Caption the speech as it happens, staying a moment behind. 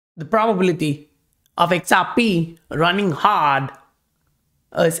the probability of XRP running hard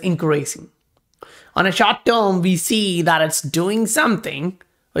is increasing. On a short term, we see that it's doing something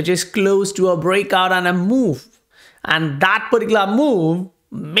which is close to a breakout and a move. And that particular move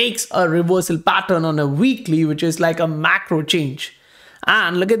makes a reversal pattern on a weekly, which is like a macro change.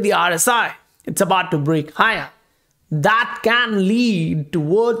 And look at the RSI. It's about to break higher. That can lead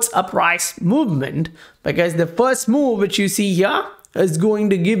towards a price movement because the first move which you see here is going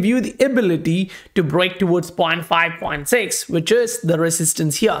to give you the ability to break towards 0.5, 0.6, which is the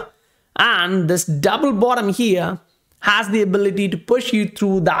resistance here. And this double bottom here has the ability to push you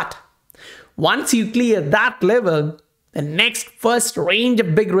through that. Once you clear that level, the next first range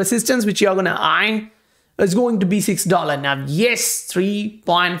of big resistance which you're going to eye is going to be $6. Now, yes,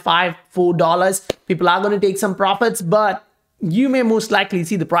 $3.54. People are going to take some profits, but you may most likely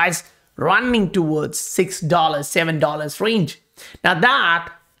see the price running towards $6, $7 range. Now, that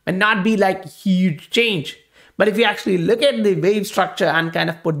may not be like huge change. But if you actually look at the wave structure and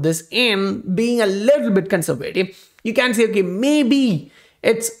kind of put this in, being a little bit conservative, you can say, okay, maybe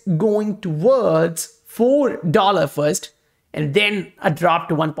it's going towards $4 first, and then a drop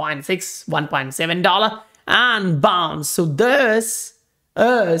to $1.6, $1.7 and bounce. So this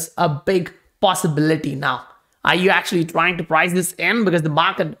is a big possibility now. Are you actually trying to price this in because the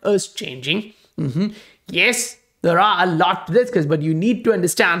market is changing? Yes, there are a lot to discuss, but you need to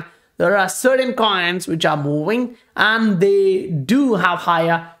understand there are certain coins which are moving and they do have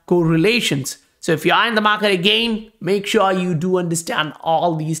higher correlations. So if you are in the market again, make sure you do understand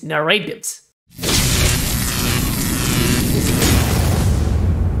all these narratives.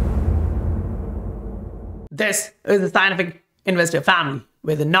 This is the Scientific Investor family,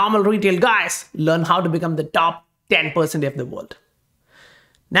 where the normal retail guys learn how to become the top 10% of the world.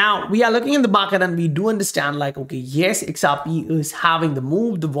 Now, we are looking in the market and we do understand like, okay, yes, XRP is having the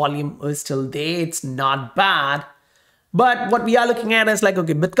move, the volume is still there, it's not bad. But what we are looking at is like,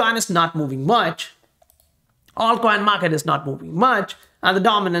 okay, Bitcoin is not moving much, altcoin market is not moving much, and the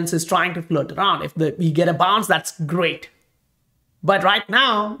dominance is trying to float around. If we get a bounce, that's great. But right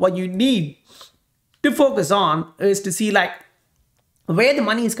now, what you need to focus on is to see like where the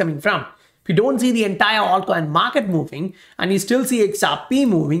money is coming from. If you don't see the entire altcoin market moving and you still see XRP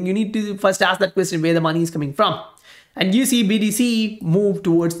moving, you need to first ask that question where the money is coming from. And you see BTC move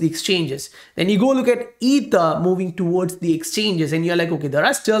towards the exchanges. Then you go look at Ether moving towards the exchanges and you're like, okay, there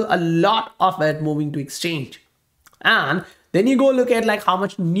are still a lot of it moving to exchange. And then you go look at like how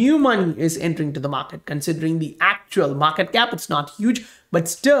much new money is entering to the market. Considering the actual market cap, it's not huge, but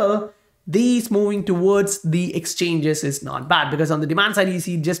still these moving towards the exchanges is not bad, because on the demand side, you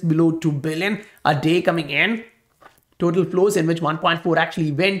see just below 2 billion a day coming in, total flows in which 1.4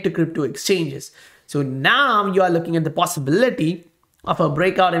 actually went to crypto exchanges. So now you are looking at the possibility of a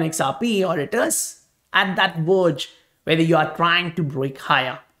breakout in XRP, or it is at that verge whether you are trying to break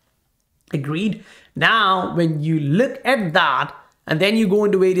higher. Agreed? Now, when you look at that and then you go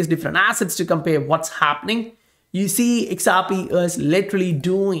into various different assets to compare what's happening, you see XRP is literally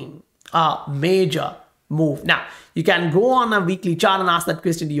doing a major move. Now, you can go on a weekly chart and ask that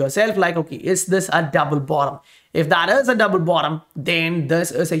question to yourself like, okay, is this a double bottom? If that is a double bottom, then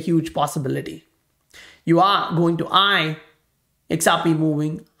this is a huge possibility. You are going to eye XRP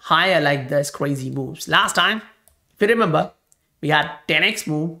moving higher like this crazy moves. Last time, if you remember, we had 10x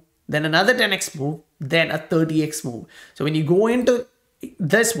move, then another 10x move, then a 30x move. So when you go into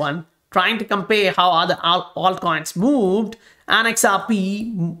this one, trying to compare how other altcoins moved and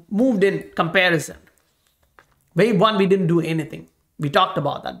XRP moved in comparison. Wave 1, we didn't do anything. We talked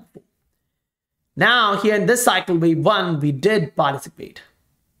about that before. Now, here in this cycle, wave 1, we did participate.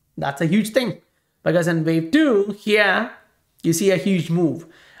 That's a huge thing, because in wave 2, here, you see a huge move.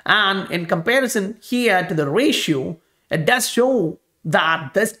 And in comparison here to the ratio, it does show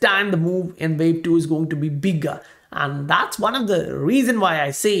that this time the move in wave 2 is going to be bigger. And that's one of the reasons why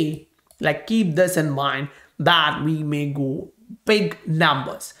I say, like, keep this in mind, that we may go big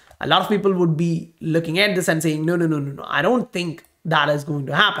numbers. A lot of people would be looking at this and saying, no, I don't think that is going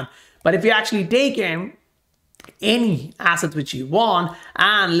to happen. But if you actually take in any assets which you want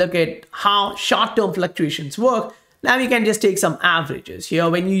and look at how short-term fluctuations work, now you can just take some averages. Here,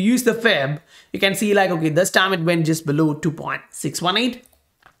 when you use the Fib, you can see like, okay, this time it went just below 2.618.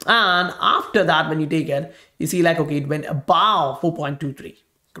 And after that, when you take it, you see like, okay, it went above 4.23.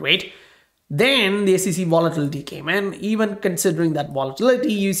 Great. Then the SEC volatility came in. Even considering that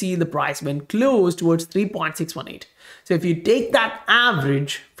volatility, you see the price went close towards 3.618. So if you take that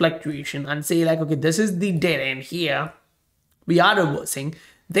average fluctuation and say like, okay, this is the dead end here, we are reversing,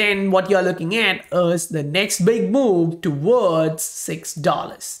 then what you're looking at is the next big move towards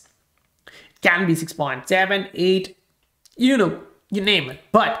 $6. can be 6.7, 8, you know, you name it.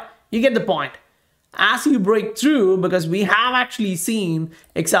 But you get the point. As you break through, because we have actually seen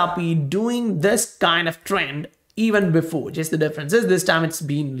XRP doing this kind of trend even before. Just the difference is this time it's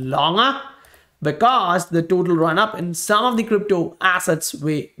been longer because the total run up in some of the crypto assets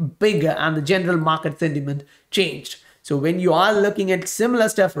were bigger and the general market sentiment changed. So when you are looking at similar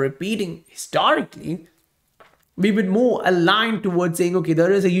stuff repeating historically, we would more align towards saying, okay,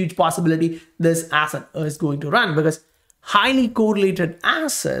 there is a huge possibility this asset is going to run, because highly correlated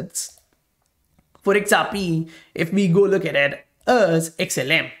assets, for XRP, if we go look at it as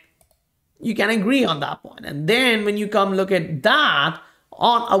XLM, you can agree on that point. And then when you come look at that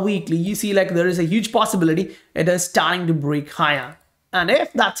on a weekly, you see like there is a huge possibility it is starting to break higher. And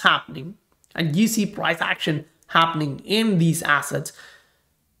if that's happening and you see price action happening in these assets,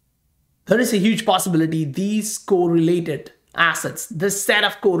 there is a huge possibility these correlated assets, this set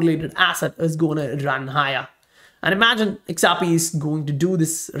of correlated assets is going to run higher. And imagine XRP is going to do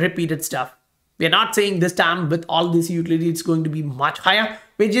this repeated stuff. We are not saying this time with all this utility it's going to be much higher.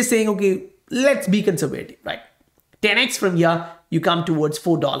 We're just saying, okay, let's be conservative, right? 10x from here, you come towards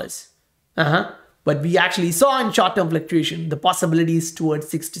 $4. But we actually saw in short-term fluctuation, the possibilities towards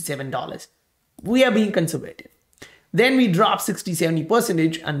 $6 to $7. We are being conservative. Then we drop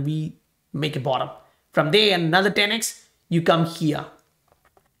 60-70% and we make a bottom. From there, another 10x, you come here,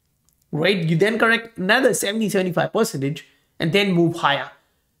 right? You then correct another 70-75% and then move higher.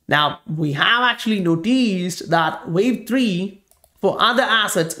 Now, we have actually noticed that wave 3 for other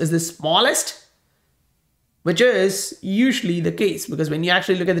assets is the smallest, which is usually the case, because when you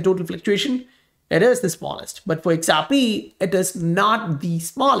actually look at the total fluctuation, it is the smallest. But for XRP, it is not the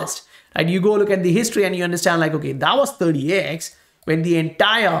smallest. And you go look at the history and you understand like, okay, that was 30x. When the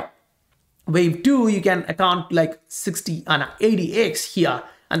entire wave 2, you can account like 80x here.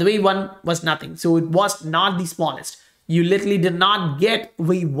 And the wave 1 was nothing. So it was not the smallest. You literally did not get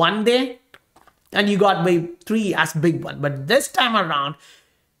wave 1 there, and you got wave 3 as big one. But this time around,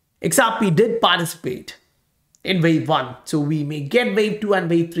 XRP did participate in wave 1. So we may get wave 2 and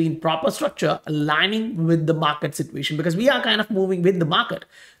wave 3 in proper structure, aligning with the market situation, because we are kind of moving with the market.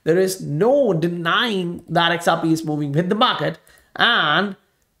 There is no denying that XRP is moving with the market. And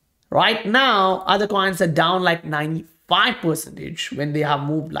right now, other coins are down like 95% when they have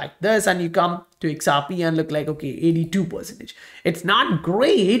moved like this, and you come to XRP and look like, okay, 82%. It's not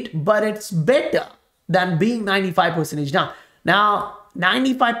great, but it's better than being 95% down. Now,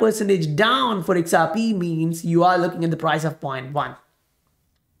 95% down for XRP means you are looking at the price of 0.1.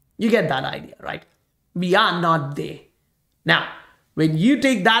 You get that idea, right? We are not there. Now, when you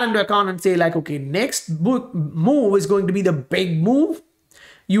take that into account and say like, okay, next move is going to be the big move,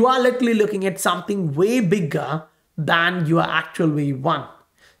 you are literally looking at something way bigger than your actual wave 1.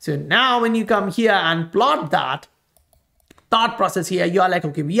 So now when you come here and plot that thought process here, you are like,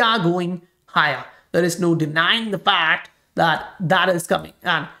 okay, we are going higher. There is no denying the fact that that is coming.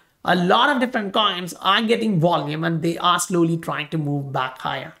 And a lot of different coins are getting volume and they are slowly trying to move back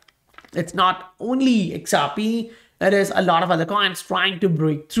higher. It's not only XRP, it is a lot of other coins trying to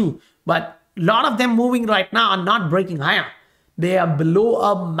break through. But a lot of them moving right now are not breaking higher. They are below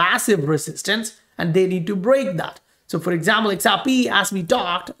a massive resistance and they need to break that. So for example, XRP, as we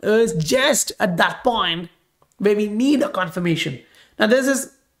talked, is just at that point where we need a confirmation. Now this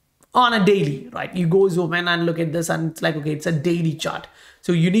is on a daily, right? You go zoom in and look at this and it's like, okay, it's a daily chart.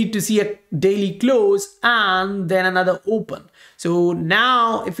 So you need to see a daily close and then another open. So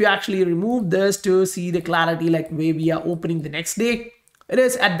now if you actually remove this to see the clarity, like where we are opening the next day, it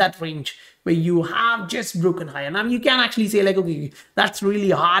is at that range where you have just broken higher. Now you can actually say like, okay, that's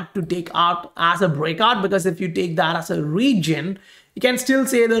really hard to take out as a breakout, because if you take that as a region, you can still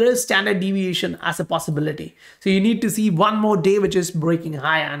say there is standard deviation as a possibility. So you need to see one more day which is breaking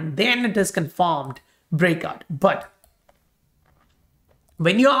higher and then it is confirmed breakout. But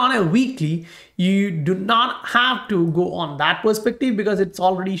when you're on a weekly, you do not have to go on that perspective, because it's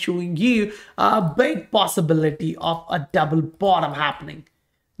already showing you a big possibility of a double bottom happening.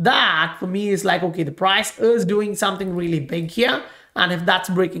 That for me is like, okay, the price is doing something really big here. And if that's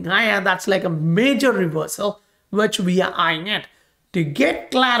breaking higher, that's like a major reversal, which we are eyeing at. To get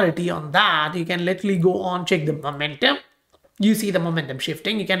clarity on that, you can literally go on, check the momentum. You see the momentum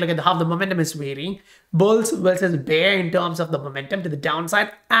shifting. You can look at how the momentum is varying. Bulls versus bear in terms of the momentum to the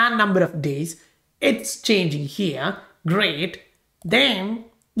downside and number of days. It's changing here. Great. Then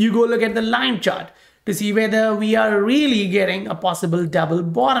you go look at the line chart to see whether we are really getting a possible double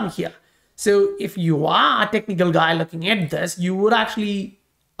bottom here. So if you are a technical guy looking at this, you would actually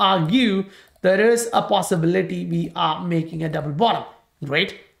argue there is a possibility we are making a double bottom,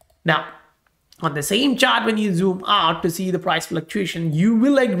 right? Now, On the same chart, when you zoom out to see the price fluctuation, you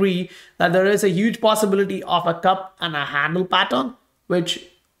will agree that there is a huge possibility of a cup and a handle pattern, which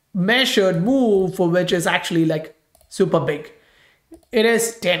measured move for which is actually like super big. It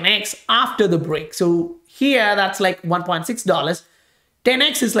is 10x after the break. So here that's like $1.6.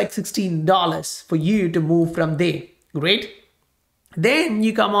 10x is like $16 for you to move from there. Great. Then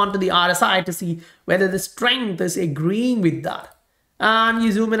you come on to the RSI to see whether the strength is agreeing with that. And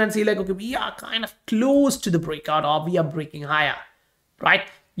you zoom in and see like, okay, we are kind of close to the breakout or we are breaking higher, right?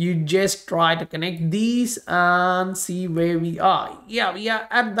 You just try to connect these and see where we are. Yeah, we are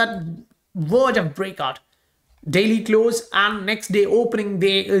at that verge of breakout. Daily close and next day opening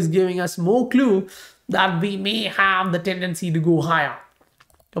day is giving us more clue that we may have the tendency to go higher.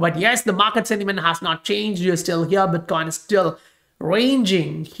 But yes, the market sentiment has not changed. You're still here. Bitcoin is still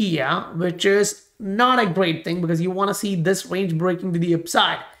ranging here, which is not a great thing because you want to see this range breaking to the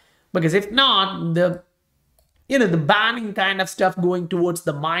upside. Because if not, the banning kind of stuff going towards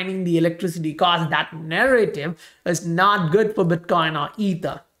the mining, the electricity cost, that narrative is not good for Bitcoin or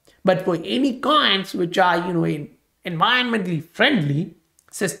Ether. But for any coins which are, environmentally friendly,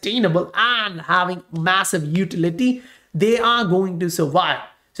 sustainable, and having massive utility, they are going to survive.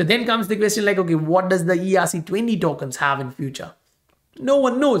 So then comes the question like, okay, what does the ERC20 tokens have in future? No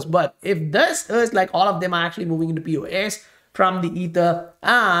one knows, but if this is like all of them are actually moving into POS from the Ether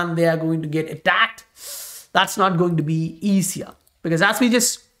and they are going to get attacked, that's not going to be easier. Because as we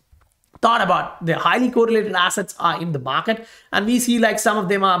just thought about, the highly correlated assets are in the market and we see like some of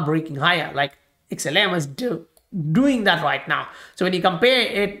them are breaking higher, like XLM is doing that right now. So when you compare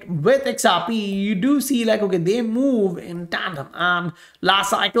it with XRP, you do see like, okay, they move in tandem. And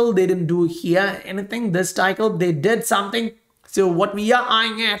last cycle, they didn't do here anything. This cycle, they did something. So what we are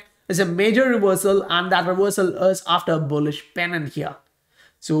eyeing at is a major reversal, and that reversal is after a bullish pennant here.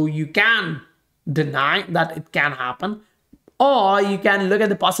 So you can deny that it can happen, or you can look at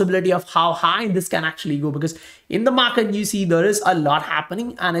the possibility of how high this can actually go, because in the market, you see there is a lot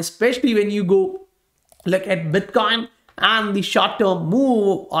happening. And especially when you go look at Bitcoin and the short-term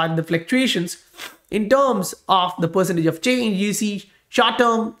move on the fluctuations, in terms of the percentage of change, you see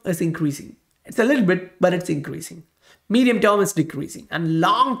short-term is increasing. It's a little bit, but it's increasing. Medium term is decreasing and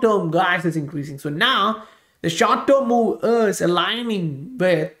long term, guys, is increasing. So now the short term move is aligning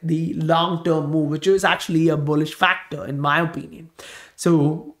with the long term move, which is actually a bullish factor in my opinion.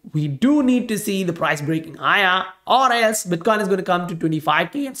 So we do need to see the price breaking higher, or else Bitcoin is going to come to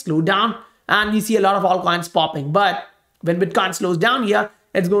 25K and slow down. And we see a lot of altcoins popping. But when Bitcoin slows down here,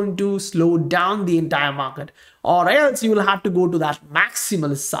 it's going to slow down the entire market. Or else you will have to go to that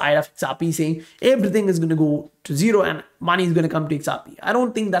maximalist side of XRP saying everything is going to go to zero and money is going to come to XRP. I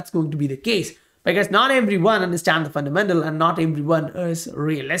don't think that's going to be the case, because not everyone understands the fundamental and not everyone is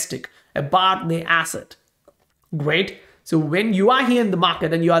realistic about the asset. Great. So when you are here in the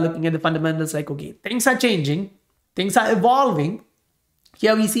market and you are looking at the fundamentals like, okay, things are changing, things are evolving.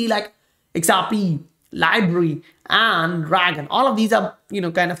 Here we see like XRP, Library, and Dragon. All of these are,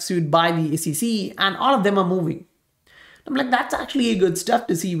 kind of sued by the SEC, and all of them are moving. I'm like, that's actually a good stuff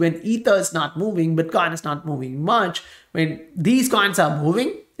to see when Ether is not moving, Bitcoin is not moving much. When these coins are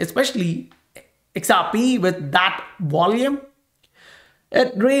moving, especially XRP with that volume,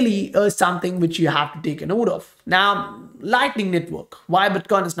 it really is something which you have to take a note of. Now, Lightning Network, why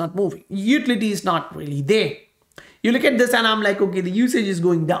Bitcoin is not moving? Utility is not really there. You look at this and I'm like, okay, the usage is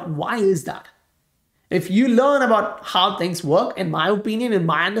going down. Why is that? If you learn about how things work, in my opinion, in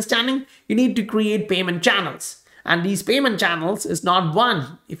my understanding, you need to create payment channels. And these payment channels is not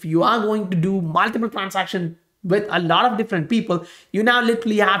one. If you are going to do multiple transactions with a lot of different people, you now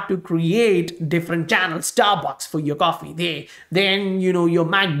literally have to create different channels. Starbucks for your coffee, then your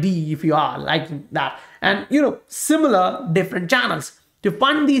MACD if you are liking that. And similar different channels. To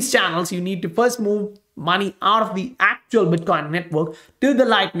fund these channels, you need to first move money out of the actual Bitcoin network to the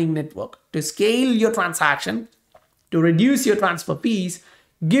Lightning Network to scale your transaction, to reduce your transfer fees,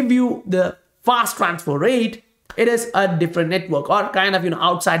 give you the fast transfer rate. It is a different network, or kind of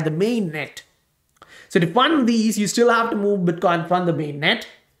outside the main net. So to fund these, you still have to move Bitcoin from the main net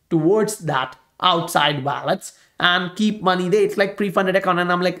towards that outside wallets and keep money there. It's like pre-funded account,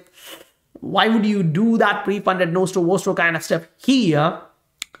 and I'm like, why would you do that pre-funded nostro kind of stuff here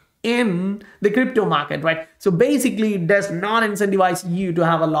in the crypto market, right? So basically, it does not incentivize you to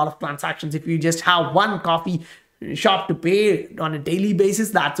have a lot of transactions. If you just have one coffee shop to pay on a daily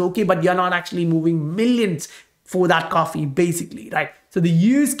basis, that's okay, but you're not actually moving millions for that coffee, basically, right? So the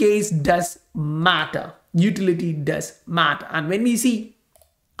use case does matter. Utility does matter. And when we see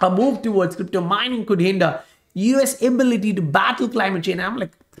a move towards crypto mining could hinder US ability to battle climate change, I'm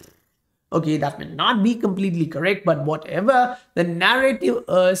like, Okay, that may not be completely correct, but whatever the narrative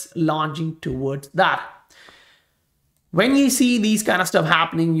is launching towards that. When you see these kind of stuff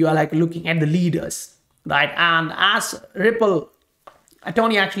happening, you are like looking at the leaders, right? And as Ripple,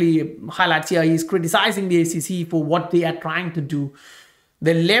 Tony actually highlights here, he's criticizing the SEC for what they are trying to do.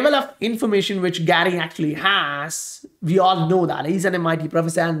 The level of information which Gary actually has, we all know that. He's an MIT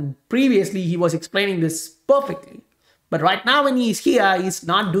professor, and previously he was explaining this perfectly. But right now when he's here, he's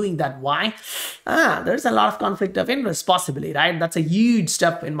not doing that. Why? There's a lot of conflict of interest possibly, right? That's a huge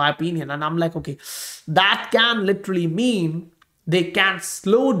step in my opinion. And I'm like, okay, that can literally mean they can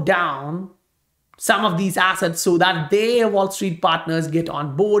slow down some of these assets so that their Wall Street partners get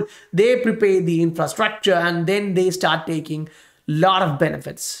on board, they prepare the infrastructure, and then they start taking lot of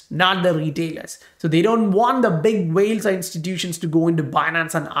benefits, not the retailers. So they don't want the big whales or institutions to go into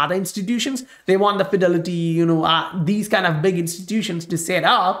Binance and other institutions. They want the Fidelity, these kind of big institutions to set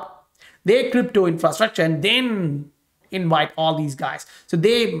up their crypto infrastructure and then invite all these guys. So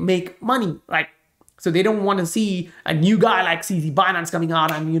they make money, right? So they don't want to see a new guy like CZ Binance coming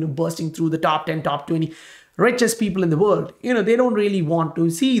out and, bursting through the top 10, top 20 richest people in the world. They don't really want to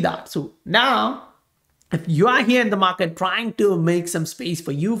see that. So now, if you are here in the market trying to make some space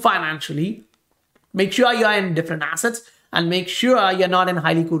for you financially, make sure you are in different assets and make sure you're not in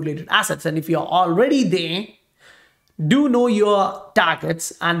highly correlated assets. And if you're already there, do know your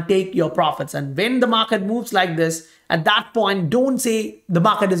targets and take your profits. And when the market moves like this, at that point, don't say the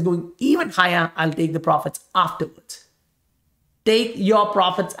market is going even higher, I'll take the profits afterwards. Take your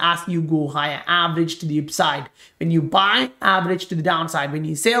profits as you go higher, average to the upside. When you buy, average to the downside. When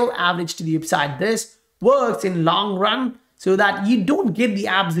you sell, average to the upside. This works in long run so that you don't get the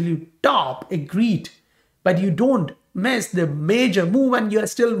absolute top, agreed, but you don't miss the major move and you're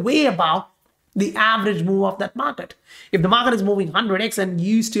still way above the average move of that market. If the market is moving 100x and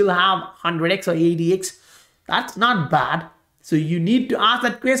you still have 100x or 80x, that's not bad. So you need to ask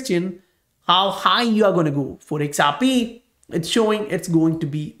that question, how high you are going to go. For XRP, it's showing it's going to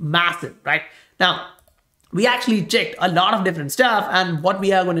be massive, right? Now, we actually checked a lot of different stuff, and what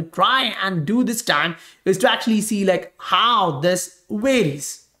we are going to try and do this time is to actually see like how this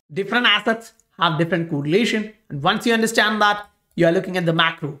varies. Different assets have different correlation, and once you understand that, you are looking at the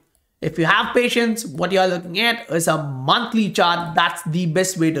macro. If you have patience, what you are looking at is a monthly chart. That's the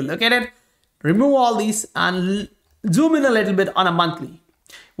best way to look at it. Remove all these and zoom in a little bit on a monthly.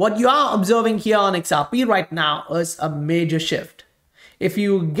 What you are observing here on XRP right now is a major shift. If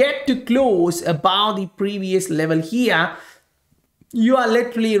you get to close above the previous level here, you are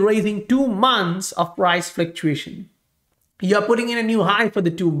literally raising 2 months of price fluctuation. You are putting in a new high for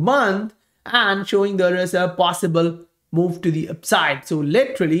the 2 month and showing there is a possible move to the upside. So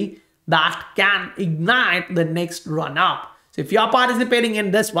literally that can ignite the next run up. So if you are participating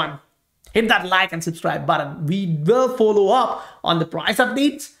in this one, hit that like and subscribe button. We will follow up on the price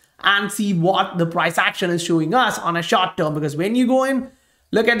updates and see what the price action is showing us on a short term, because when you go in,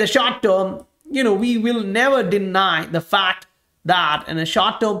 look at the short term, we will never deny the fact that in a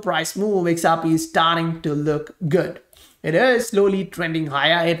short term price move, XRP is starting to look good. It is slowly trending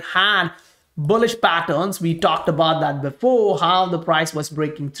higher. It had bullish patterns. We talked about that before, how the price was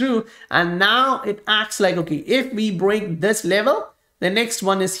breaking through, and now it acts like, okay, if we break this level, the next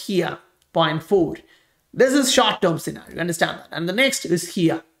one is here, 0.4. This is short term scenario, you understand that? And the next is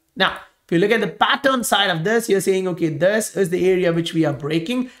here. Now, if you look at the pattern side of this, you're saying, okay, this is the area which we are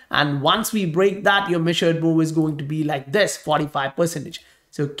breaking. And once we break that, your measured move is going to be like this, 45%.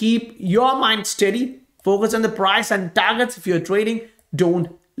 So keep your mind steady, focus on the price and targets. If you're trading,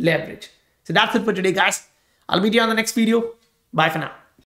 don't leverage. So that's it for today, guys. I'll meet you on the next video. Bye for now.